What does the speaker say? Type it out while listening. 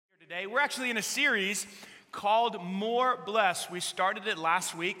today. We're actually in a series called More Blessed. We started it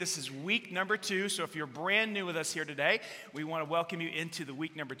last week. This is week number 2. So if you're brand new with us here today, we want to welcome you into the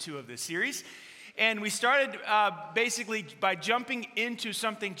week number 2 of this series. And we started basically by jumping into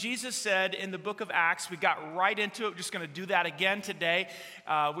something Jesus said in the book of Acts. We got right into it. We're just going to do that again today.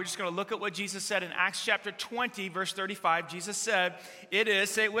 We're just going to look at what Jesus said in Acts chapter 20, verse 35. Jesus said, it is,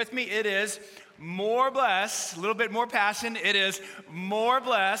 say it with me, it is more blessed, a little bit more passion, it is more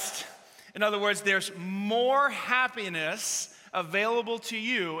blessed. In other words, there's more happiness available to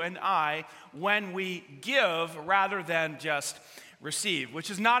you and I when we give rather than just receive,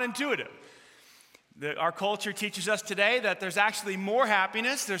 which is not intuitive. Our culture teaches us today that there's actually more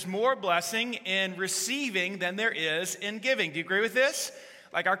happiness, there's more blessing in receiving than there is in giving. Do you agree with this?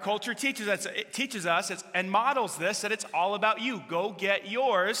 Like our culture teaches us and models this, that it's all about you. Go get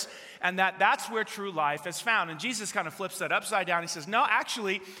yours, and that's where true life is found. And Jesus kind of flips that upside down. He says, no,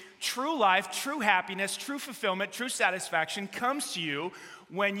 actually, true life, true happiness, true fulfillment, true satisfaction comes to you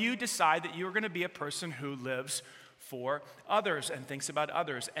when you decide that you're going to be a person who lives for others and thinks about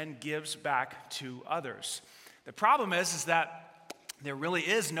others and gives back to others. The problem is that there really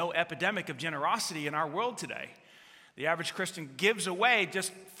is no epidemic of generosity in our world today. The average Christian gives away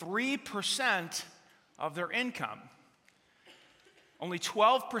just 3% of their income. Only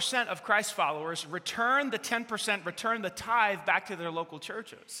 12% of Christ followers return the 10%, return the tithe back to their local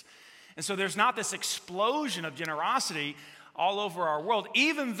churches. And so there's not this explosion of generosity all over our world,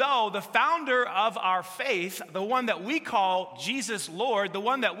 even though the founder of our faith, the one that we call Jesus Lord, the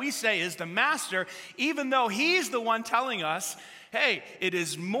one that we say is the master, even though he's the one telling us, hey, it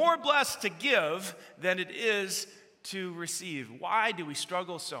is more blessed to give than it is to receive. Why do we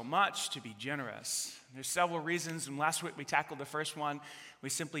struggle so much to be generous? There's several reasons, and last week we tackled the first one. We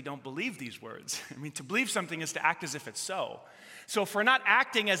simply don't believe these words. I mean, to believe something is to act as if it's so. So if we're not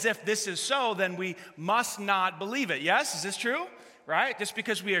acting as if this is so, then we must not believe it. Yes? Is this true? Right? Just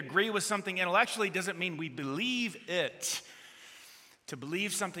because we agree with something intellectually doesn't mean we believe it. To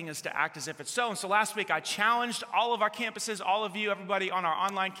believe something is to act as if it's so. And so last week I challenged all of our campuses, all of you, everybody on our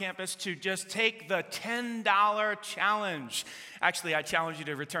online campus to just take the $10 challenge. Actually, I challenged you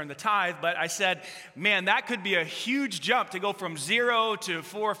to return the tithe, but I said, man, that could be a huge jump to go from $0 to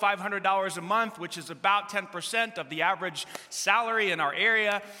 $400 or $500 a month, which is about 10% of the average salary in our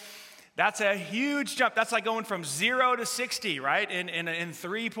area. That's a huge jump. That's like going from 0 to 60, right, in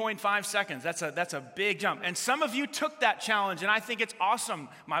 3.5 seconds. That's a big jump. And some of you took that challenge, and I think it's awesome.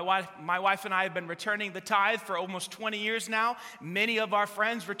 My wife and I have been returning the tithe for almost 20 years now. Many of our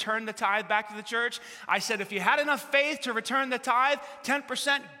friends return the tithe back to the church. I said, if you had enough faith to return the tithe,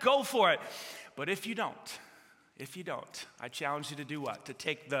 10%, go for it. But if you don't, I challenge you to do what? To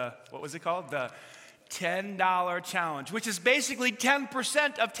take the, what was it called? The $10 challenge, which is basically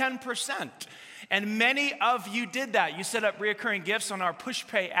 10% of 10%. And many of you did that. You set up recurring gifts on our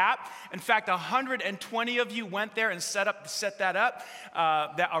PushPay app. In fact, 120 of you went there and set that up,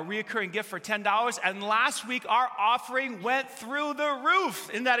 a recurring gift for $10. And last week, our offering went through the roof.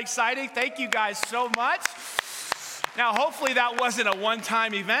 Isn't that exciting? Thank you guys so much. Now, hopefully that wasn't a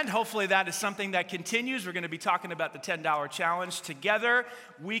one-time event. Hopefully that is something that continues. We're going to be talking about the $10 challenge. Together,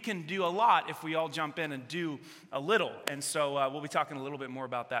 we can do a lot if we all jump in and do a little. And so we'll be talking a little bit more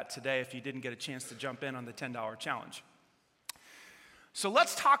about that today if you didn't get a chance to jump in on the $10 challenge. So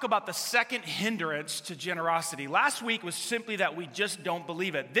let's talk about the second hindrance to generosity. Last week was simply that we just don't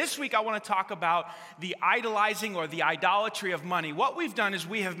believe it. This week I want to talk about the idolizing or the idolatry of money. What we've done is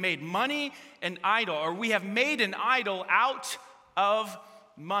we have made money an idol, or we have made an idol out of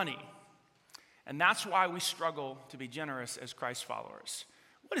money. And that's why we struggle to be generous as Christ followers.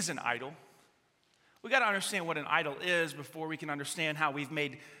 What is an idol? We got to understand what an idol is before we can understand how we've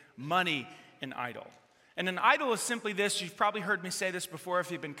made money an idol. And an idol is simply this. You've probably heard me say this before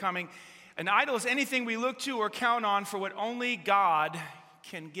if you've been coming. An idol is anything we look to or count on for what only God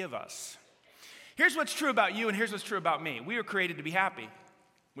can give us. Here's what's true about you and here's what's true about me. We were created to be happy.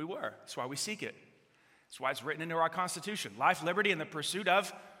 We were. That's why we seek it. That's why it's written into our Constitution. Life, liberty, and the pursuit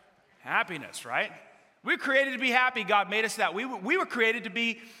of happiness, right? We were created to be happy. God made us that. We were created to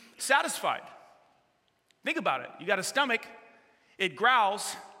be satisfied. Think about it. You got a stomach. It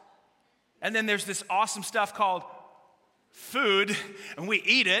growls. And then there's this awesome stuff called food, and we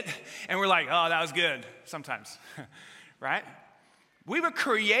eat it, and we're like, oh, that was good, sometimes, right? We were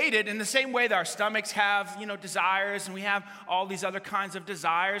created in the same way that our stomachs have, desires, and we have all these other kinds of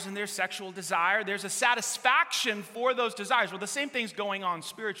desires, and there's sexual desire. There's a satisfaction for those desires. Well, the same thing's going on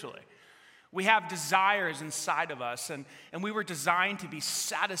spiritually. We have desires inside of us, and we were designed to be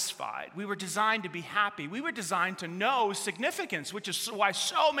satisfied. We were designed to be happy. We were designed to know significance, which is why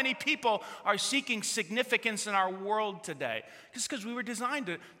so many people are seeking significance in our world today. Just because we were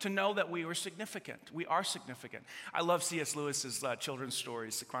designed to know that we were significant. We are significant. I love C.S. Lewis's children's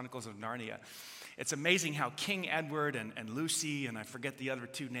stories, The Chronicles of Narnia. It's amazing how King Edward and Lucy, and I forget the other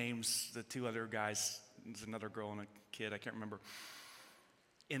two names, the two other guys, there's another girl and a kid, I can't remember.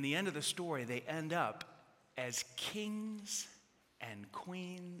 In the end of the story, they end up as kings and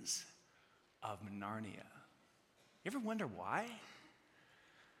queens of Narnia. You ever wonder why?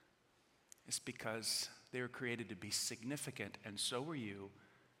 It's because they were created to be significant, and so were you,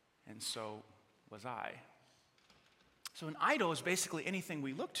 and so was I. So an idol is basically anything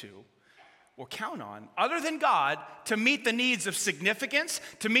we look to or count on other than God to meet the needs of significance,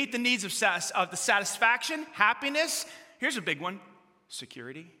 to meet the needs of the satisfaction, happiness. Here's a big one.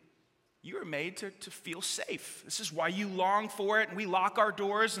 Security. You are made to feel safe. This is why you long for it, and we lock our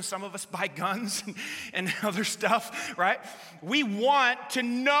doors, and some of us buy guns and other stuff, right? We want to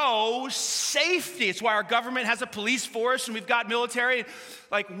know safety. It's why our government has a police force, and we've got military.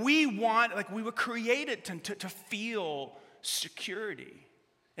 We were created to feel security.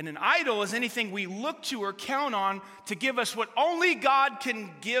 And an idol is anything we look to or count on to give us what only God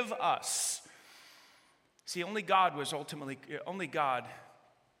can give us. See, only God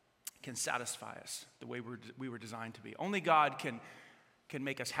can satisfy us the way we were designed to be. Only God can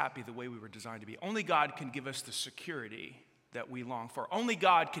make us happy the way we were designed to be. Only God can give us the security that we long for. Only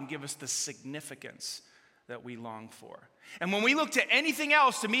God can give us the significance that we long for. And when we look to anything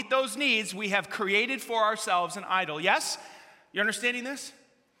else to meet those needs, we have created for ourselves an idol. Yes? You're understanding this?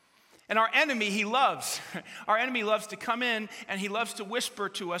 And our enemy, our enemy loves to come in and he loves to whisper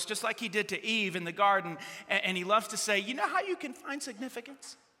to us, just like he did to Eve in the garden. And he loves to say, you know how you can find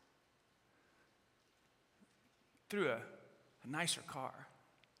significance? Through a nicer car.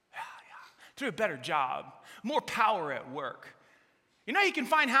 Yeah. Through a better job. More power at work. You know how you can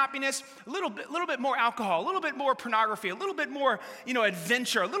find happiness? A little bit more alcohol, a little bit more pornography, a little bit more,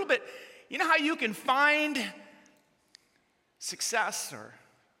 adventure, a little bit. You know how you can find success or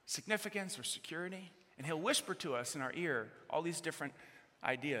significance or security? And he'll whisper to us in our ear all these different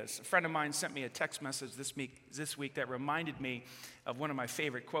ideas. A friend of mine sent me a text message this week that reminded me of one of my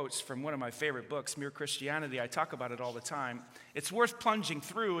favorite quotes from one of my favorite books, Mere Christianity. I talk about it all the time. It's worth plunging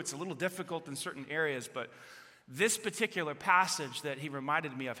through. It's a little difficult in certain areas, but this particular passage that he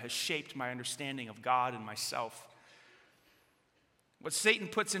reminded me of has shaped my understanding of God and myself. What Satan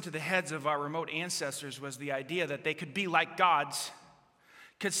puts into the heads of our remote ancestors was the idea that they could be like gods,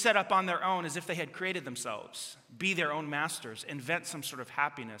 could set up on their own as if they had created themselves, be their own masters, invent some sort of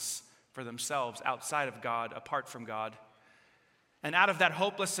happiness for themselves outside of God, apart from God. And out of that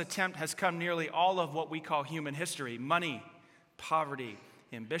hopeless attempt has come nearly all of what we call human history: money, poverty,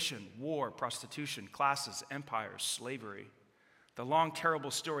 ambition, war, prostitution, classes, empires, slavery. The long,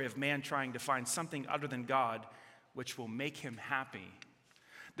 terrible story of man trying to find something other than God which will make him happy.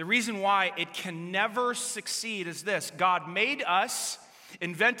 The reason why it can never succeed is this: God made us,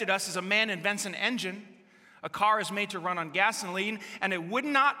 invented us as a man invents an engine. A car is made to run on gasoline, and it would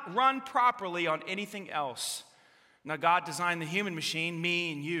not run properly on anything else. Now, God designed the human machine,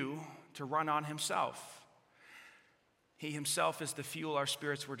 me and you, to run on himself. He himself is the fuel our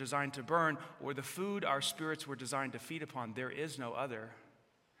spirits were designed to burn, or the food our spirits were designed to feed upon. There is no other.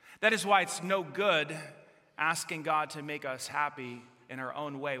 That is why it's no good asking God to make us happy in our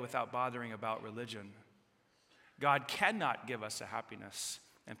own way without bothering about religion. God cannot give us a happiness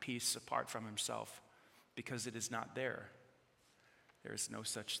and peace apart from himself because it is not there. There is no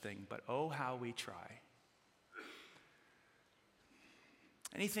such thing, but oh, how we try.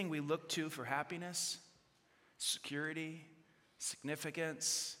 Anything we look to for happiness, security,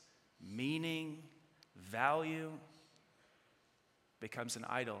 significance, meaning, value, becomes an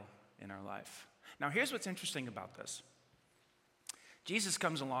idol in our life. Now, here's what's interesting about this. Jesus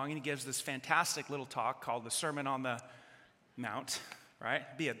comes along and he gives this fantastic little talk called the Sermon on the Mount, right?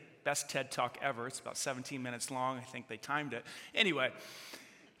 It'd be a best TED talk ever. It's about 17 minutes long. I think they timed it. Anyway,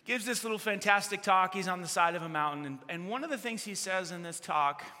 gives this little fantastic talk. He's on the side of a mountain. And one of the things he says in this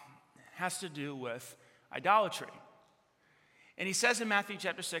talk has to do with idolatry. And he says in Matthew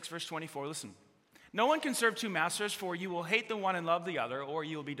chapter 6, verse 24, listen, no one can serve two masters, for you will hate the one and love the other, or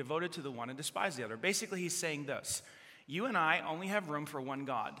you will be devoted to the one and despise the other. Basically, he's saying this: you and I only have room for one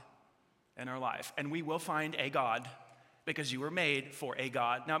God in our life, and we will find a God because you were made for a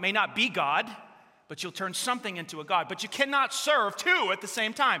God. Now, it may not be God, but you'll turn something into a God. But you cannot serve two at the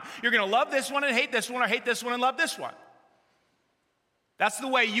same time. You're going to love this one and hate this one, or hate this one and love this one. That's the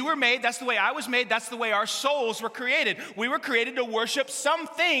way you were made. That's the way I was made. That's the way our souls were created. We were created to worship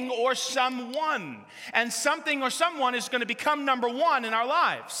something or someone. And something or someone is going to become number one in our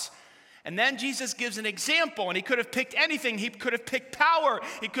lives. And then Jesus gives an example, and he could have picked anything. He could have picked power.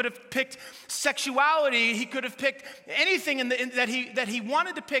 He could have picked sexuality. He could have picked anything that he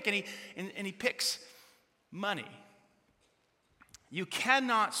wanted to pick, and he picks money. You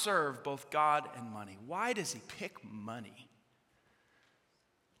cannot serve both God and money. Why does he pick money?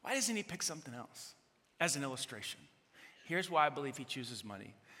 Why doesn't he pick something else as an illustration? Here's why I believe he chooses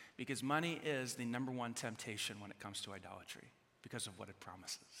money. Because money is the number one temptation when it comes to idolatry, because of what it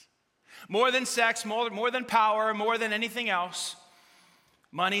promises. More than sex, more than power, more than anything else,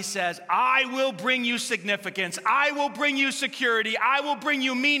 money says, I will bring you significance. I will bring you security. I will bring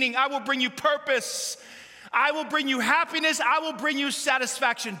you meaning. I will bring you purpose. I will bring you happiness. I will bring you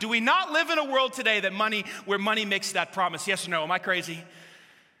satisfaction. Do we not live in a world today where money makes that promise? Yes or no? Am I crazy?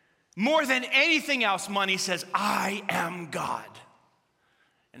 More than anything else, money says, I am God.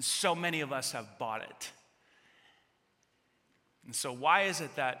 And so many of us have bought it. And so why is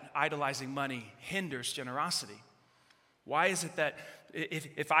it that idolizing money hinders generosity? Why is it that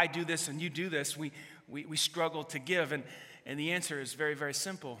if I do this and you do this, we struggle to give? And the answer is very, very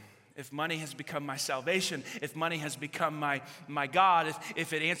simple. If money has become my salvation, if money has become my God,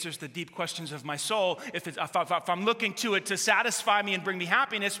 if it answers the deep questions of my soul, if I'm looking to it to satisfy me and bring me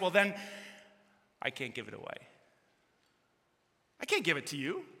happiness, well then, I can't give it away. I can't give it to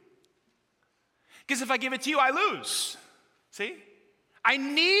you. Because if I give it to you, I lose. See? I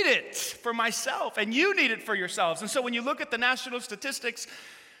need it for myself, and you need it for yourselves. And so when you look at the national statistics,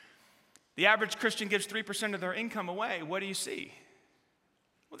 the average Christian gives 3% of their income away. What do you see?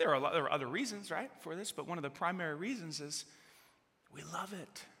 Well, there are other reasons, right, for this, but one of the primary reasons is we love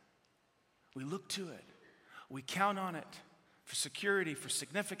it. We look to it. We count on it for security, for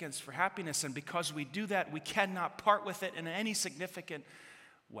significance, for happiness, and because we do that, we cannot part with it in any significant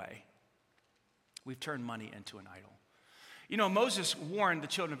way. We've turned money into an idol. You know, Moses warned the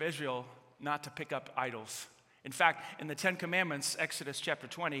children of Israel not to pick up idols. In fact, in the Ten Commandments, Exodus chapter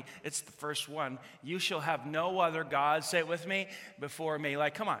 20, it's the first one. You shall have no other gods, say it with me, before me.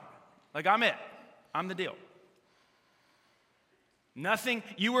 Like, come on. Like, I'm it. I'm the deal. Nothing.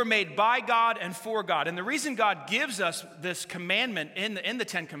 You were made by God and for God. And the reason God gives us this commandment in the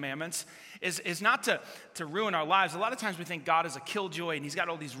Ten Commandments is not to ruin our lives. A lot of times we think God is a killjoy and he's got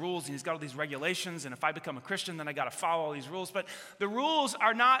all these rules and he's got all these regulations, and if I become a Christian, then I got to follow all these rules. But the rules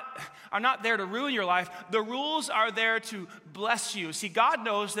are not there to ruin your life. The rules are there to bless you. See, God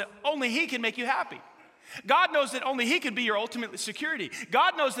knows that only he can make you happy. God knows that only he can be your ultimate security.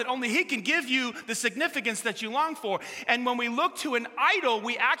 God knows that only he can give you the significance that you long for. And when we look to an idol,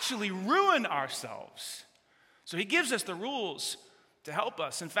 we actually ruin ourselves. So he gives us the rules to help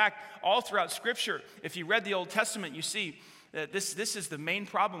us. In fact, all throughout Scripture, if you read the Old Testament, you see that this is the main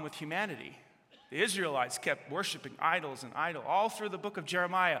problem with humanity. The Israelites kept worshiping idols and idol all through the book of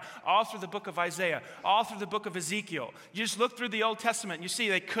Jeremiah, all through the book of Isaiah, all through the book of Ezekiel. You just look through the Old Testament and you see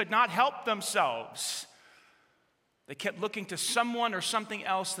they could not help themselves. They kept looking to someone or something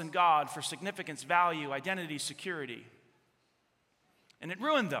else than God for significance, value, identity, security. And it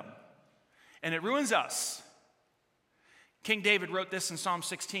ruined them. And it ruins us. King David wrote this in Psalm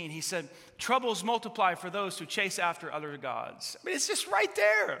 16. He said, troubles multiply for those who chase after other gods. I mean, it's just right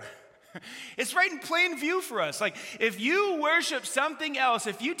there. It's right in plain view for us. Like, if you worship something else,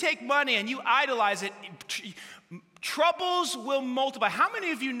 if you take money and you idolize it, troubles will multiply. How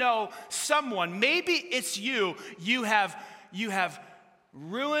many of you know someone, maybe it's you have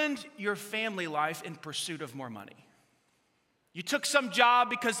ruined your family life in pursuit of more money? You took some job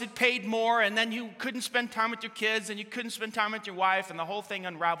because it paid more, and then you couldn't spend time with your kids, and you couldn't spend time with your wife, and the whole thing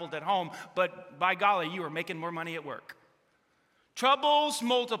unraveled at home. But by golly, you were making more money at work. Troubles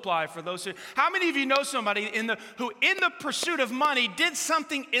multiply for those who... How many of you know somebody who in the pursuit of money did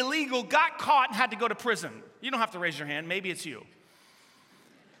something illegal, got caught, and had to go to prison? You don't have to raise your hand. Maybe it's you.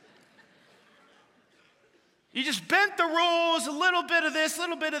 You just bent the rules, a little bit of this, a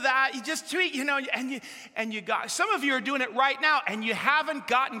little bit of that. You just tweet, and you got... Some of you are doing it right now, and you haven't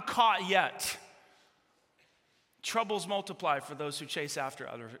gotten caught yet. Troubles multiply for those who chase after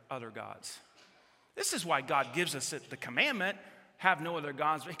other gods. This is why God gives us the commandment, have no other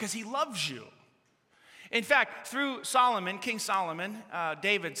gods, because he loves you. In fact, through Solomon, King Solomon,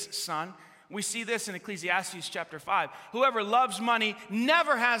 David's son, we see this in Ecclesiastes chapter 5. Whoever loves money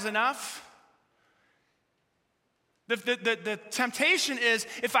never has enough. The temptation is,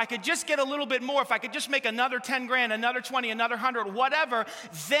 if I could just get a little bit more, if I could just make another 10 grand, another 20, another 100, whatever,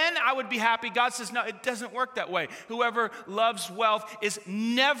 then I would be happy. God says, no, it doesn't work that way. Whoever loves wealth is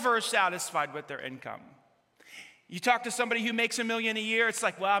never satisfied with their income. You talk to somebody who makes $1 million a year, it's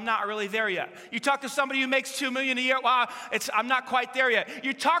like, well, I'm not really there yet. You talk to somebody who makes $2 million a year, well, I'm not quite there yet.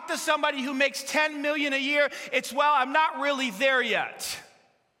 You talk to somebody who makes $10 million a year, it's, well, I'm not really there yet.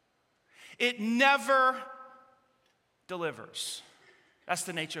 It never delivers. That's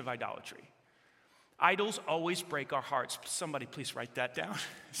the nature of idolatry. Idols always break our hearts. Somebody please write that down.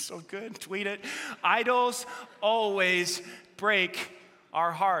 It's so good. Tweet it. Idols always break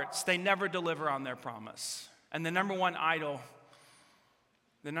our hearts. They never deliver on their promise. And the number one idol,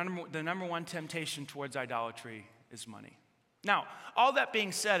 the number one temptation towards idolatry is money. Now, all that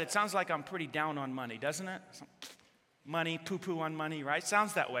being said, it sounds like I'm pretty down on money, doesn't it? Money, poo-poo on money, right?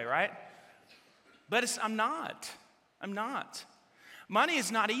 Sounds that way, right? But I'm not. I'm not. Money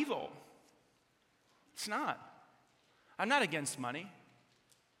is not evil. It's not. I'm not against money.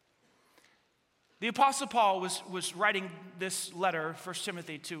 The Apostle Paul was writing this letter, 1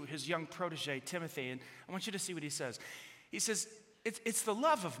 Timothy, to his young protege, Timothy, and I want you to see what he says. He says, it's the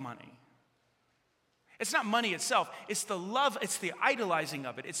love of money. It's not money itself. It's the love, it's the idolizing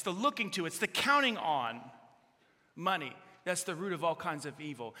of it. It's the looking to, it's the counting on money. That's the root of all kinds of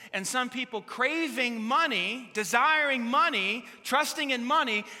evil. And some people craving money, desiring money, trusting in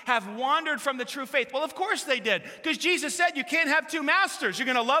money, have wandered from the true faith. Well, of course they did, because Jesus said you can't have two masters. You're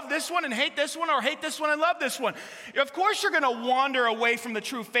going to love this one and hate this one, or hate this one and love this one. Of course you're going to wander away from the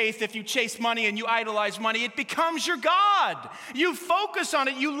true faith if you chase money and you idolize money. It becomes your God. You focus on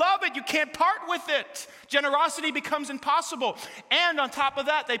it. You love it. You can't part with it. Generosity becomes impossible. And on top of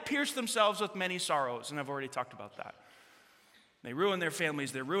that, they pierce themselves with many sorrows, and I've already talked about that. They ruin their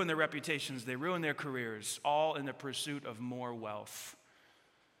families, they ruin their reputations, they ruin their careers, all in the pursuit of more wealth.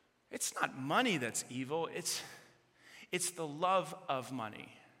 It's not money that's evil, it's the love of money.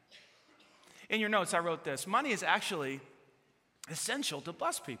 In your notes, I wrote this: money is actually essential to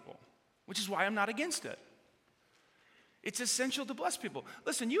bless people, which is why I'm not against it. It's essential to bless people.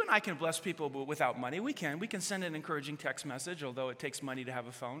 Listen, you and I can bless people without money. We can send an encouraging text message, although it takes money to have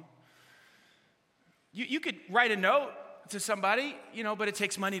a phone. You could write a note to somebody, but it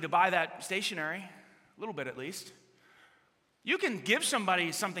takes money to buy that stationery, a little bit at least. You can give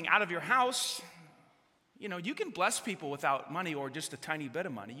somebody something out of your house. You can bless people without money or just a tiny bit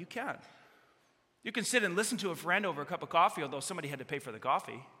of money. You can. You can sit and listen to a friend over a cup of coffee, although somebody had to pay for the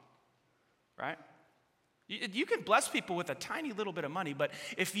coffee, right? You can bless people with a tiny little bit of money, but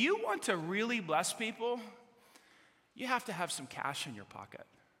if you want to really bless people, you have to have some cash in your pocket.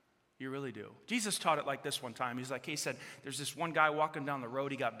 You really do. Jesus taught it like this one time. He said, there's this one guy walking down the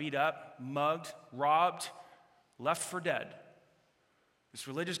road. He got beat up, mugged, robbed, left for dead. This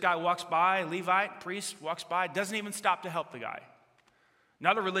religious guy walks by, Levite, priest, walks by, doesn't even stop to help the guy.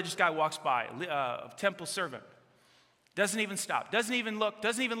 Another religious guy walks by, a temple servant, doesn't even stop, doesn't even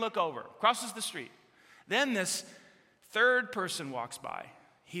look over, crosses the street. Then this third person walks by.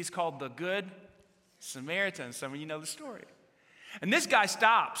 He's called the Good Samaritan. Some of you know the story. And this guy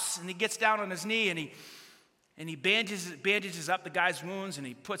stops, and he gets down on his knee, and he bandages up the guy's wounds, and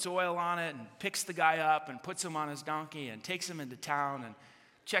he puts oil on it, and picks the guy up, and puts him on his donkey, and takes him into town, and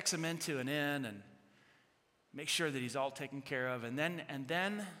checks him into an inn, and makes sure that he's all taken care of. And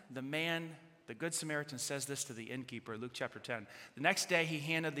then the Good Samaritan, says this to the innkeeper, Luke chapter 10. The next day, he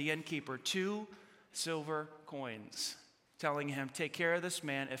handed the innkeeper 2 silver coins, telling him, take care of this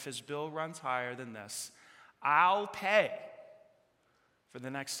man. If his bill runs higher than this, I'll pay for the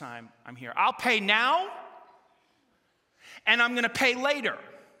next time I'm here. I'll pay now, and I'm going to pay later.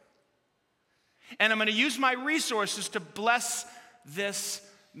 And I'm going to use my resources to bless this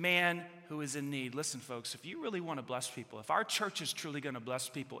man who is in need. Listen, folks, if you really want to bless people, if our church is truly going to bless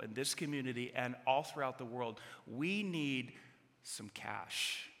people in this community and all throughout the world, we need some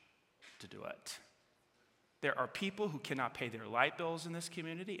cash to do it. There are people who cannot pay their light bills in this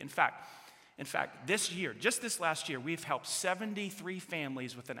community. In fact, this year, just this last year, we've helped 73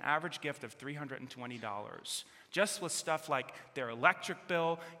 families with an average gift of $320, just with stuff like their electric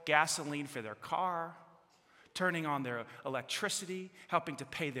bill, gasoline for their car, turning on their electricity, helping to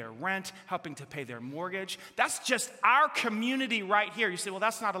pay their rent, helping to pay their mortgage. That's just our community right here. You say, well,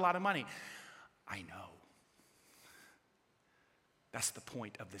 that's not a lot of money. I know. That's the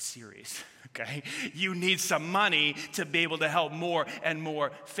point of the series, okay? You need some money to be able to help more and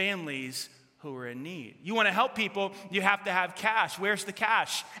more families who are in need. You want to help people, you have to have cash. Where's the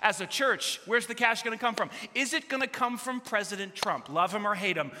cash? As a church, where's the cash going to come from? Is it going to come from President Trump? Love him or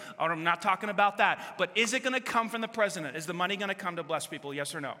hate him? Or I'm not talking about that. But is it going to come from the president? Is the money going to come to bless people?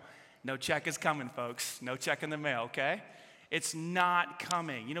 Yes or no? No check is coming, folks. No check in the mail, okay? It's not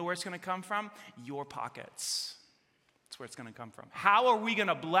coming. You know where it's going to come from? Your pockets. That's where it's going to come from. How are we going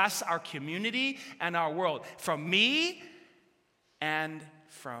to bless our community and our world? From me and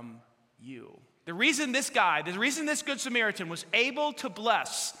from you. The reason this Good Samaritan was able to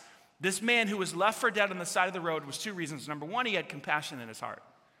bless this man who was left for dead on the side of the road was two reasons. Number one, he had compassion in his heart.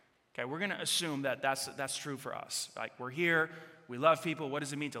 Okay, we're going to assume that that's true for us. Like, we're here, we love people. What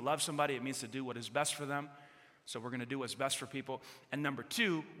does it mean to love somebody? It means to do what is best for them. So we're going to do what's best for people. And number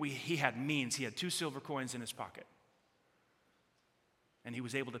two, he had means. He had 2 silver coins in his pocket. And he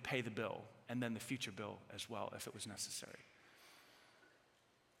was able to pay the bill and then the future bill as well if it was necessary.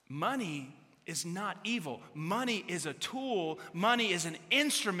 Money is not evil. Money is a tool. Money is an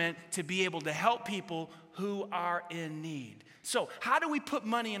instrument to be able to help people who are in need. So how do we put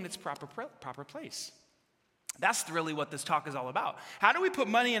money in its proper place? That's really what this talk is all about. How do we put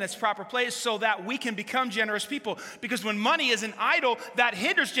money in its proper place so that we can become generous people? Because when money is an idol, that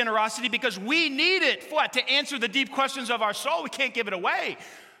hinders generosity because we need it. What? To answer the deep questions of our soul. We can't give it away.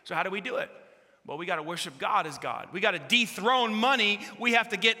 So how do we do it? Well, we got to worship God as God. We got to dethrone money. We have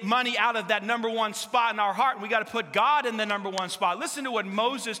to get money out of that number one spot in our heart. And we got to put God in the number one spot. Listen to what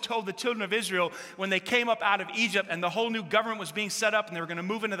Moses told the children of Israel when they came up out of Egypt and the whole new government was being set up and they were going to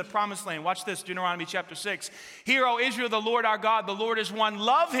move into the promised land. Watch this, Deuteronomy chapter 6. Hear, O Israel, the Lord our God, the Lord is one.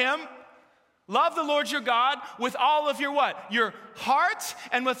 Love him. Love the Lord your God with all of your what? Your heart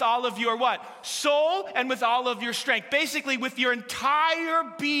and with all of your what? Soul and with all of your strength. Basically with your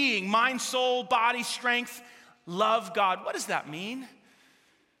entire being, mind, soul, body, strength. Love God. What does that mean?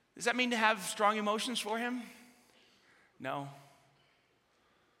 Does that mean to have strong emotions for him? No.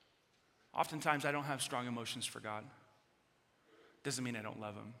 Oftentimes I don't have strong emotions for God. Doesn't mean I don't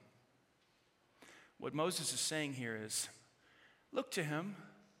love him. What Moses is saying here is, look to him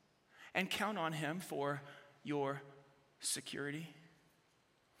and count on him for your security,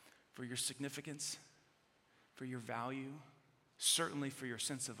 for your significance, for your value, certainly for your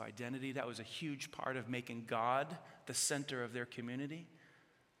sense of identity. That was a huge part of making God the center of their community.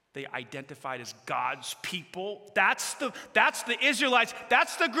 They identified as God's people. That's the Israelites.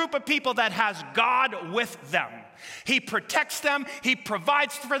 That's the group of people that has God with them. He protects them. He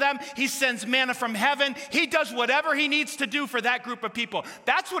provides for them. He sends manna from heaven. He does whatever he needs to do for that group of people.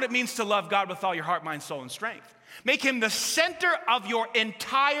 That's what it means to love God with all your heart, mind, soul, and strength. Make him the center of your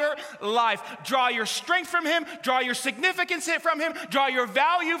entire life. Draw your strength from him. Draw your significance from him. Draw your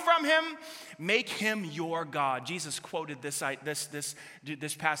value from him. Make him your God. Jesus quoted this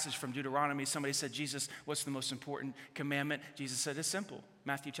passage from Deuteronomy. Somebody said, Jesus, what's the most important commandment? Jesus said, it's simple.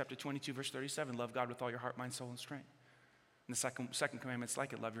 Matthew chapter 22, verse 37, love God with all your heart, mind, soul, and strength. And the second commandment's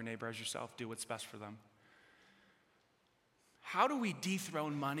like it, love your neighbor as yourself, do what's best for them. How do we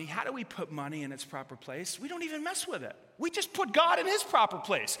dethrone money? How do we put money in its proper place? We don't even mess with it. We just put God in his proper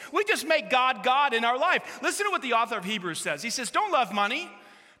place. We just make God God in our life. Listen to what the author of Hebrews says. He says, don't love money.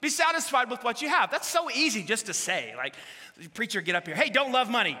 Be satisfied with what you have. That's so easy just to say. Like, the preacher get up here, hey, don't love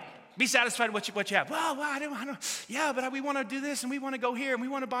money. Be satisfied with what you have. Well, I don't. Yeah, but we want to do this, and we want to go here, and we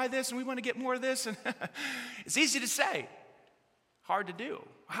want to buy this, and we want to get more of this. And it's easy to say, hard to do.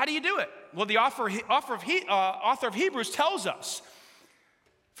 How do you do it? Well, the author of Hebrews tells us,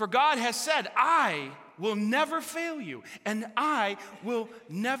 for God has said, I will never fail you, and I will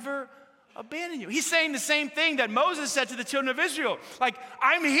never abandon you. He's saying the same thing that Moses said to the children of Israel. Like,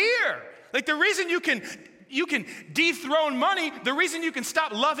 I'm here. Like, the reason you can dethrone money, the reason you can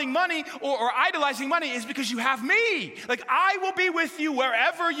stop loving money or idolizing money is because you have me. Like, I will be with you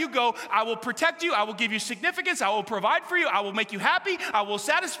wherever you go. I will protect you. I will give you significance. I will provide for you. I will make you happy. I will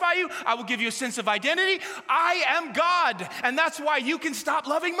satisfy you. I will give you a sense of identity. I am God, and that's why you can stop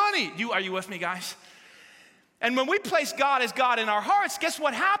loving money. Are you with me, guys? And when we place God as God in our hearts, guess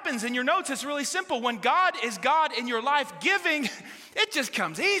what happens? In your notes, it's really simple. When God is God in your life, giving, it just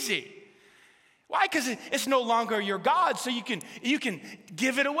comes easy. Why? Because it's no longer your God, so you can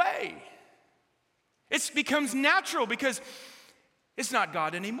give it away. It becomes natural because it's not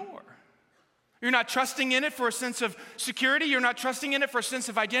God anymore. You're not trusting in it for a sense of security. You're not trusting in it for a sense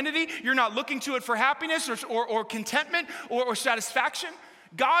of identity. You're not looking to it for happiness or contentment or satisfaction.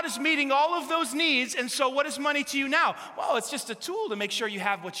 God is meeting all of those needs, and so what is money to you now? Well, it's just a tool to make sure you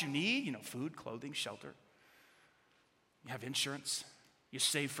have what you need, food, clothing, shelter. You have insurance. You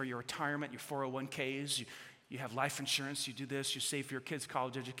save for your retirement, your 401ks. You have life insurance. You do this. You save for your kids'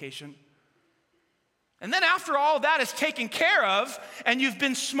 college education. And then after all that is taken care of, and you've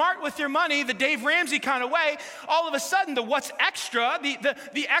been smart with your money, the Dave Ramsey kind of way, all of a sudden the what's extra,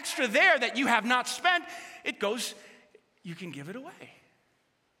 the extra there that you have not spent, it goes, you can give it away.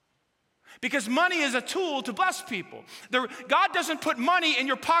 Because money is a tool to bless people. God doesn't put money in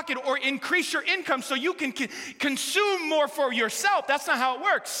your pocket or increase your income so you can consume more for yourself. That's not how it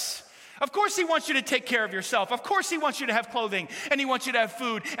works. Of course he wants you to take care of yourself. Of course he wants you to have clothing, and he wants you to have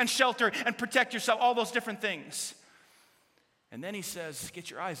food and shelter and protect yourself, all those different things. And then he says,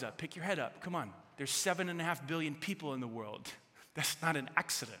 get your eyes up, pick your head up. Come on, there's 7.5 billion people in the world. That's not an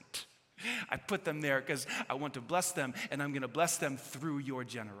accident. I put them there because I want to bless them, and I'm going to bless them through your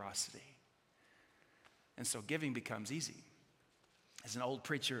generosity. And so giving becomes easy. As an old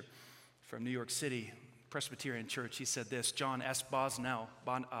preacher from New York City, Presbyterian Church, he said this. John S. Bonnell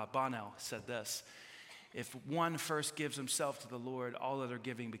said this: if one first gives himself to the Lord, all other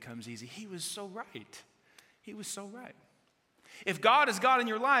giving becomes easy. He was so right. He was so right. If God is God in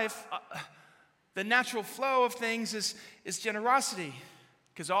your life, the natural flow of things is generosity,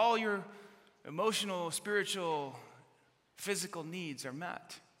 because all your emotional, spiritual, physical needs are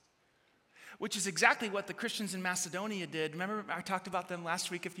met. Which is exactly what the Christians in Macedonia did. Remember, I talked about them last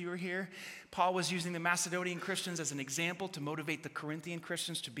week if you were here. Paul was using the Macedonian Christians as an example to motivate the Corinthian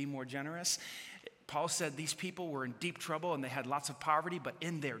Christians to be more generous. Paul said these people were in deep trouble and they had lots of poverty, but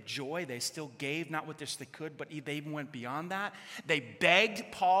in their joy, they still gave, not what they could, but they even went beyond that. They begged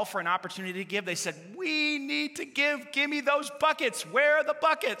Paul for an opportunity to give. They said, we need to give. Give me those buckets. Where are the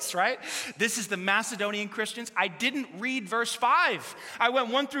buckets, right? This is the Macedonian Christians. I didn't read verse 5. I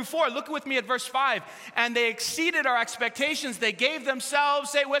went 1 through 4. Look with me at verse 5. And they exceeded our expectations. They gave themselves,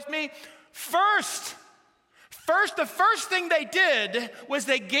 say it with me, first, the first thing they did was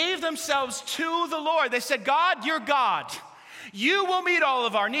they gave themselves to the Lord. They said, God, you're God. You will meet all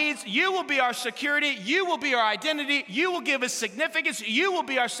of our needs. You will be our security. You will be our identity. You will give us significance. You will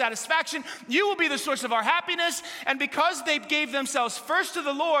be our satisfaction. You will be the source of our happiness. And because they gave themselves first to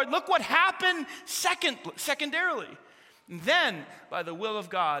the Lord, look what happened secondarily. And then, by the will of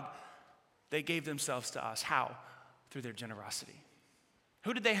God, they gave themselves to us. How? Through their generosity.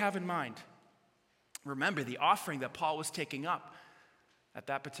 Who did they have in mind? Remember, the offering that Paul was taking up at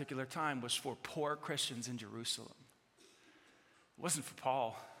that particular time was for poor Christians in Jerusalem. It wasn't for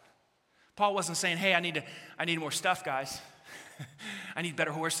Paul. Paul wasn't saying, hey, I need more stuff, guys. I need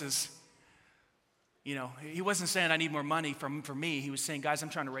better horses. You know, he wasn't saying I need more money for me. He was saying, guys, I'm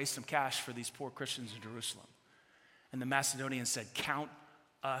trying to raise some cash for these poor Christians in Jerusalem. And the Macedonians said, count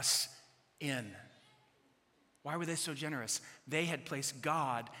us in. Why were they so generous? They had placed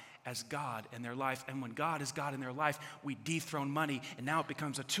God as God in their life. And when God is God in their life, we dethrone money, and now it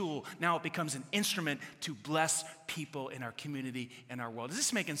becomes a tool. Now it becomes an instrument to bless people in our community and our world. Is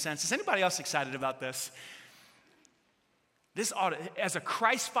this making sense? Is anybody else excited about this? This ought to, as a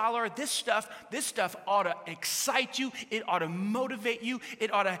Christ follower, this stuff ought to excite you. It ought to motivate you.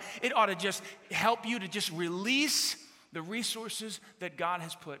 It ought to just help you to just release the resources that God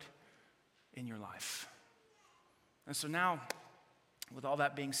has put in your life. And so now, with all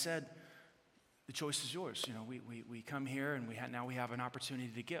that being said, the choice is yours. You know, we come here and now we have an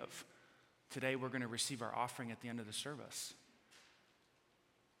opportunity to give. Today we're going to receive our offering at the end of the service.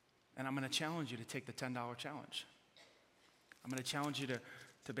 And I'm going to challenge you to take the $10 challenge. I'm going to challenge you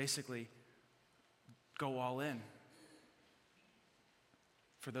to basically go all in.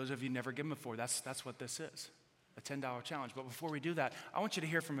 For those of you who never given before, that's what this is, a $10 challenge. But before we do that, I want you to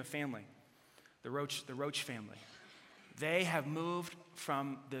hear from a family, the Roach family. They have moved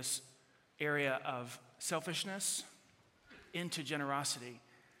from this area of selfishness into generosity.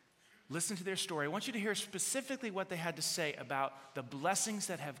 Listen to their story. I want you to hear specifically what they had to say about the blessings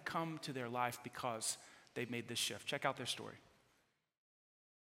that have come to their life because they've made this shift. Check out their story.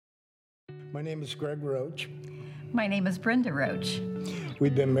 My name is Greg Roach. My name is Brenda Roach.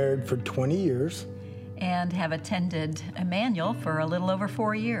 We've been married for 20 years. And have attended Emmanuel for a little over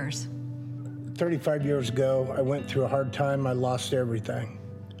 4 years. 35 years ago, I went through a hard time. I lost everything.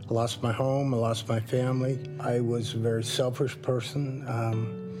 I lost my home. I lost my family. I was a very selfish person.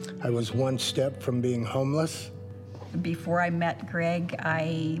 I was one step from being homeless. Before I met Greg,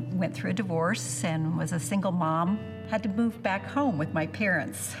 I went through a divorce and was a single mom. Had to move back home with my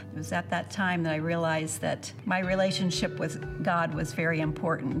parents. It was at that time that I realized that my relationship with God was very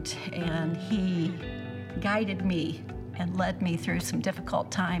important, and He guided me and led me through some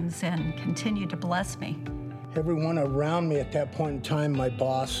difficult times and continued to bless me. Everyone around me at that point in time, my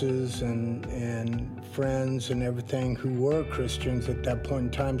bosses and friends and everything who were Christians at that point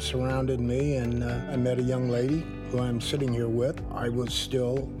in time surrounded me, and I met a young lady who I'm sitting here with. I was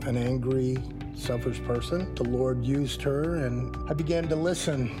still an angry, selfish person. The Lord used her, and I began to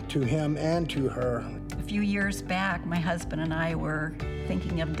listen to him and to her. A few years back, my husband and I were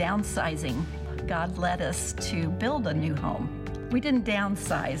thinking of downsizing. God led us to build a new home. We didn't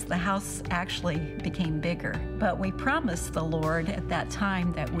downsize. The house actually became bigger, but we promised the Lord at that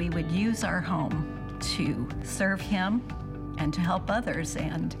time that we would use our home to serve him and to help others.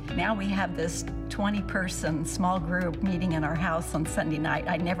 And now we have this 20-person small group meeting in our house on Sunday night.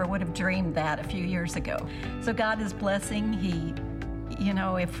 I never would have dreamed that a few years ago. So God is blessing.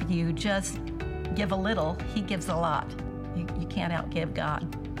 If you just give a little, he gives a lot. You can't outgive God.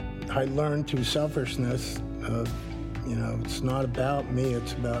 I learned through selfishness it's not about me,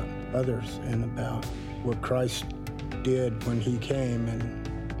 it's about others and about what Christ did when he came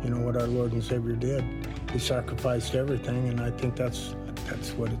and, what our Lord and Savior did. He sacrificed everything, and I think that's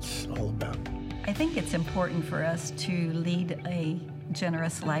what it's all about. I think it's important for us to lead a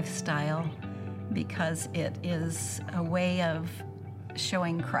generous lifestyle because it is a way of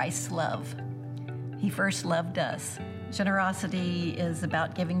showing Christ's love. He first loved us. Generosity is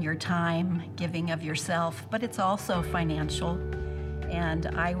about giving your time, giving of yourself, but it's also financial. And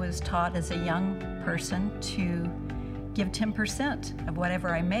I was taught as a young person to give 10% of whatever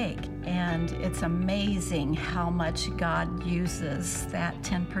I make. And it's amazing how much God uses that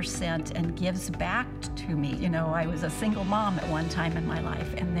 10% and gives back to me. I was a single mom at one time in my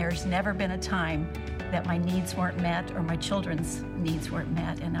life, and there's never been a time that my needs weren't met or my children's needs weren't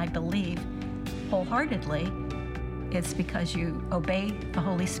met. And I believe wholeheartedly it's because you obey the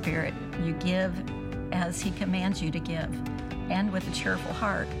Holy Spirit. You give as he commands you to give, and with a cheerful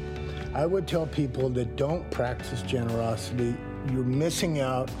heart. I would tell people that don't practice generosity, you're missing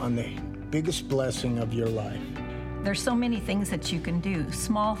out on the biggest blessing of your life. There's so many things that you can do,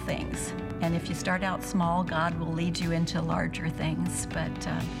 small things. And if you start out small, God will lead you into larger things. But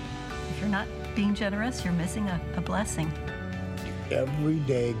if you're not being generous, you're missing a blessing. Every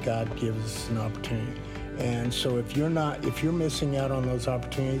day, God gives us an opportunity. And so if you're missing out on those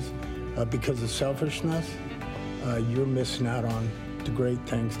opportunities because of selfishness, you're missing out on the great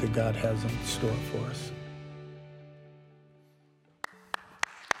things that God has in store for us.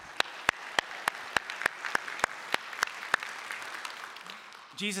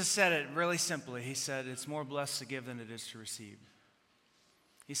 Jesus said it really simply. He said, it's more blessed to give than it is to receive.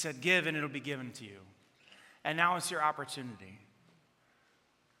 He said, give and it'll be given to you. And now it's your opportunity.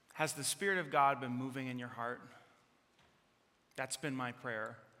 Has the Spirit of God been moving in your heart? That's been my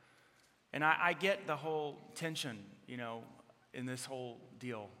prayer. And I get the whole tension, in this whole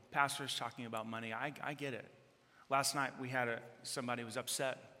deal. Pastors talking about money, I get it. Last night we had somebody was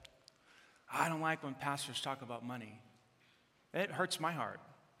upset. I don't like when pastors talk about money. It hurts my heart.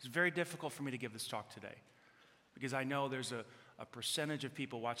 It's very difficult for me to give this talk today because I know there's a percentage of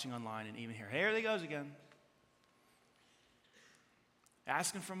people watching online and even here. Hey, there he goes again.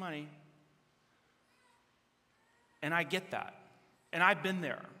 Asking for money. And I get that. And I've been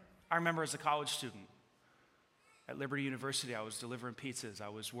there. I remember as a college student at Liberty University, I was delivering pizzas. I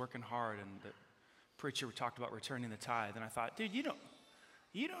was working hard, and the preacher talked about returning the tithe. And I thought, dude, you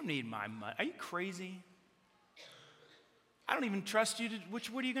don't need my money. Are you crazy? I don't even trust you. What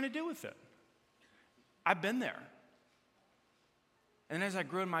are you going to do with it? I've been there. And as I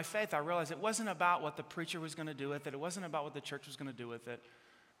grew in my faith, I realized it wasn't about what the preacher was going to do with it. It wasn't about what the church was going to do with it.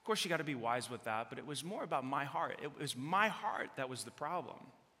 Of course, you got to be wise with that, but it was more about my heart. It was my heart that was the problem.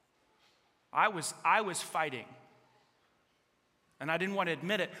 I was fighting. And I didn't want to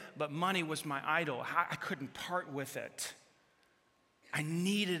admit it, but money was my idol. I couldn't part with it. I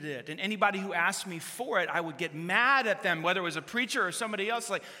needed it. And anybody who asked me for it, I would get mad at them, whether it was a preacher or somebody else,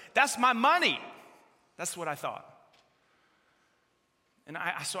 like, that's my money. That's what I thought. And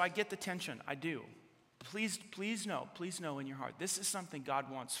so I get the tension. I do. Please know in your heart, this is something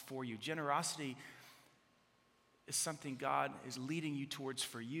God wants for you. Generosity is something God is leading you towards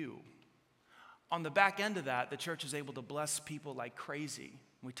for you. On the back end of that, the church is able to bless people like crazy.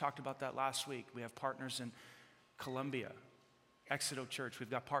 We talked about that last week. We have partners in Colombia, Exodo Church. We've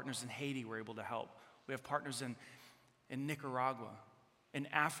got partners in Haiti we're able to help. We have partners in Nicaragua, in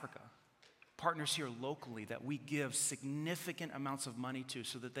Africa. Partners here locally that we give significant amounts of money to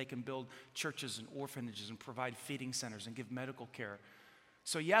so that they can build churches and orphanages and provide feeding centers and give medical care.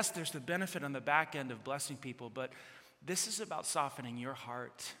 So yes, there's the benefit on the back end of blessing people, but this is about softening your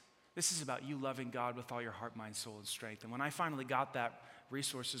heart. This is about you loving God with all your heart, mind, soul, and strength. And when I finally got that,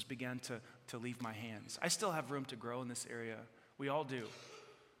 resources began to leave my hands. I still have room to grow in this area. We all do.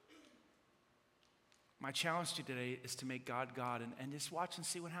 My challenge to you today is to make God God and just watch and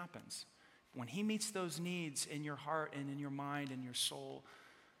see what happens. when he meets those needs in your heart and in your mind and your soul,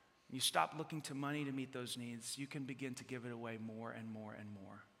 and you stop looking to money to meet those needs, you can begin to give it away more and more and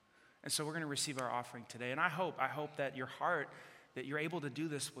more. And so we're going to receive our offering today. And I hope that your heart, that you're able to do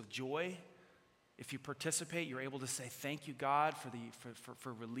this with joy. If you participate, you're able to say, thank you, God,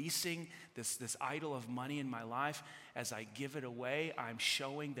 for releasing this idol of money in my life. As I give it away, I'm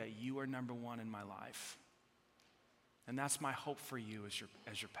showing that you are number one in my life. And that's my hope for you as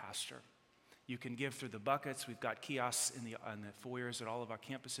your pastor. You can give through the buckets. We've got kiosks in the foyers at all of our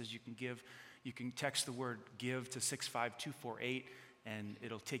campuses. You can give. You can text the word give to 65248, and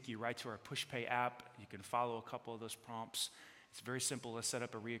it'll take you right to our PushPay app. You can follow a couple of those prompts. It's very simple to set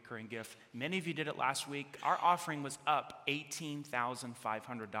up a reoccurring gift. Many of you did it last week. Our offering was up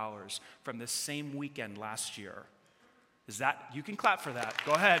 $18,500 from this same weekend last year. You can clap for that.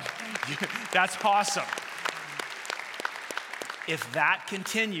 Go ahead. That's awesome. If that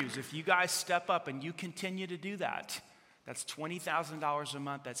continues, if you guys step up and you continue to do that, that's $20,000 a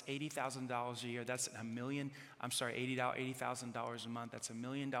month. That's $80,000 a year. That's $80,000 a month. That's $1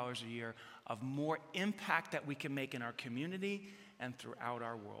 million a year of more impact that we can make in our community and throughout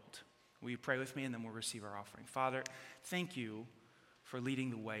our world. Will you pray with me, and then we'll receive our offering? Father, thank you for leading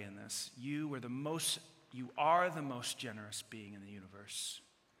the way in this. You are the most generous being in the universe.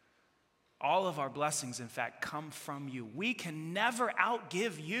 All of our blessings, in fact, come from you. We can never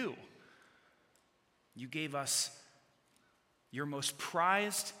outgive you. You gave us your most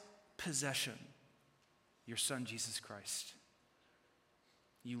prized possession, your Son, Jesus Christ.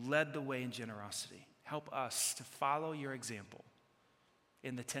 You led the way in generosity. Help us to follow your example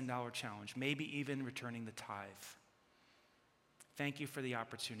in the $10 challenge, maybe even returning the tithe. Thank you for the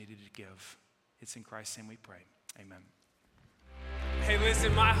opportunity to give. It's in Christ's name we pray. Amen. Hey,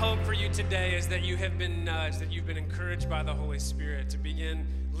 listen, my hope for you today is that you have been nudged, that you've been encouraged by the Holy Spirit to begin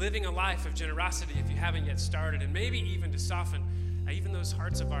living a life of generosity if you haven't yet started, and maybe even to soften even those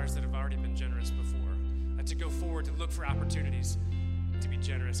hearts of ours that have already been generous before, to go forward, to look for opportunities to be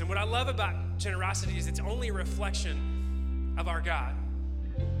generous. And what I love about generosity is it's only a reflection of our God.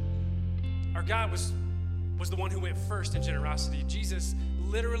 Our God was the one who went first in generosity. Jesus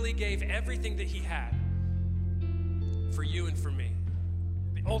literally gave everything that he had for you and for me.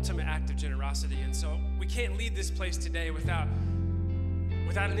 The ultimate act of generosity. And so we can't leave this place today without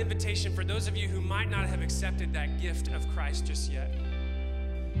an invitation for those of you who might not have accepted that gift of Christ just yet.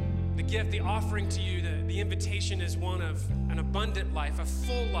 The gift, the offering to you, the invitation is one of an abundant life, a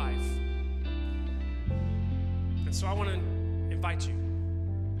full life. And so I want to invite you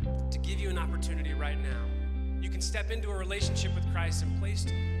to give you an opportunity right now. You can step into a relationship with Christ and place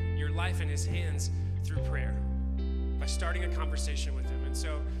your life in his hands through prayer by starting a conversation with him. And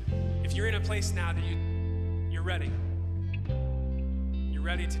so if you're in a place now that you're ready, you're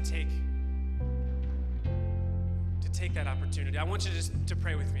ready to take that opportunity, I want you to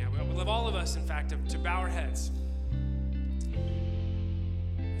pray with me. I would love all of us, in fact, to bow our heads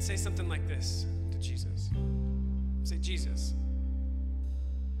and say something like this to Jesus. Say, Jesus,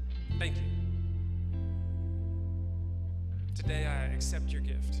 thank you. Today I accept your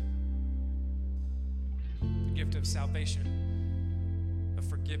gift. The gift of salvation, of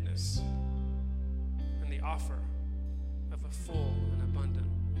forgiveness, and the offer of a full and abundant,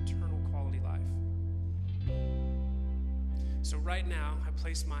 eternal quality life. So right now, I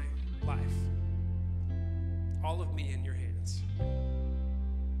place my life, all of me in your hands.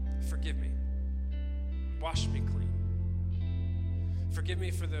 Forgive me. Wash me clean. Forgive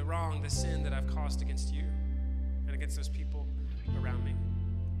me for the wrong, the sin that I've caused against you and against those people around me.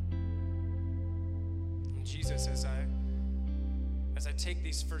 And Jesus, as I take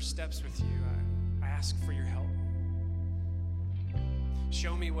these first steps with you, I ask for your help.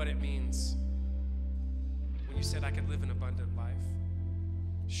 Show me what it means when you said I could live an abundant life.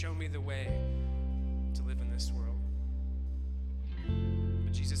 Show me the way to live in this world.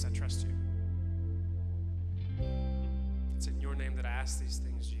 But Jesus, I trust you. It's in your name that I ask these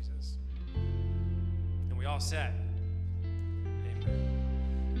things, Jesus. And we all said,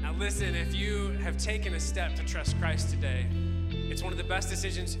 amen. Now listen, if you have taken a step to trust Christ today, it's one of the best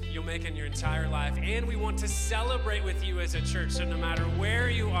decisions you'll make in your entire life. And we want to celebrate with you as a church. So no matter where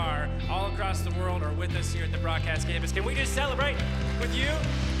you are, all across the world, or with us here at the Broadcast Campus, can we just celebrate with you?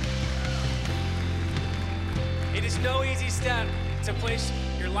 It is no easy step to place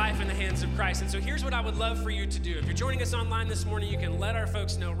your life in the hands of Christ. And so here's what I would love for you to do. If you're joining us online this morning, you can let our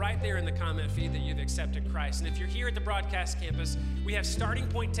folks know right there in the comment feed that you've accepted Christ. And if you're here at the broadcast campus, we have starting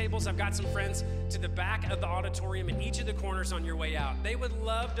point tables. I've got some friends to the back of the auditorium in each of the corners on your way out. They would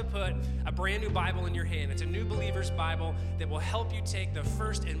love to put a brand new Bible in your hand. It's a New Believer's Bible that will help you take the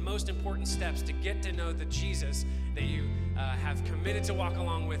first and most important steps to get to know the Jesus that you have committed to walk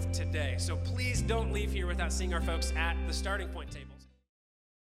along with today. So please don't leave here without seeing our folks at the starting point table.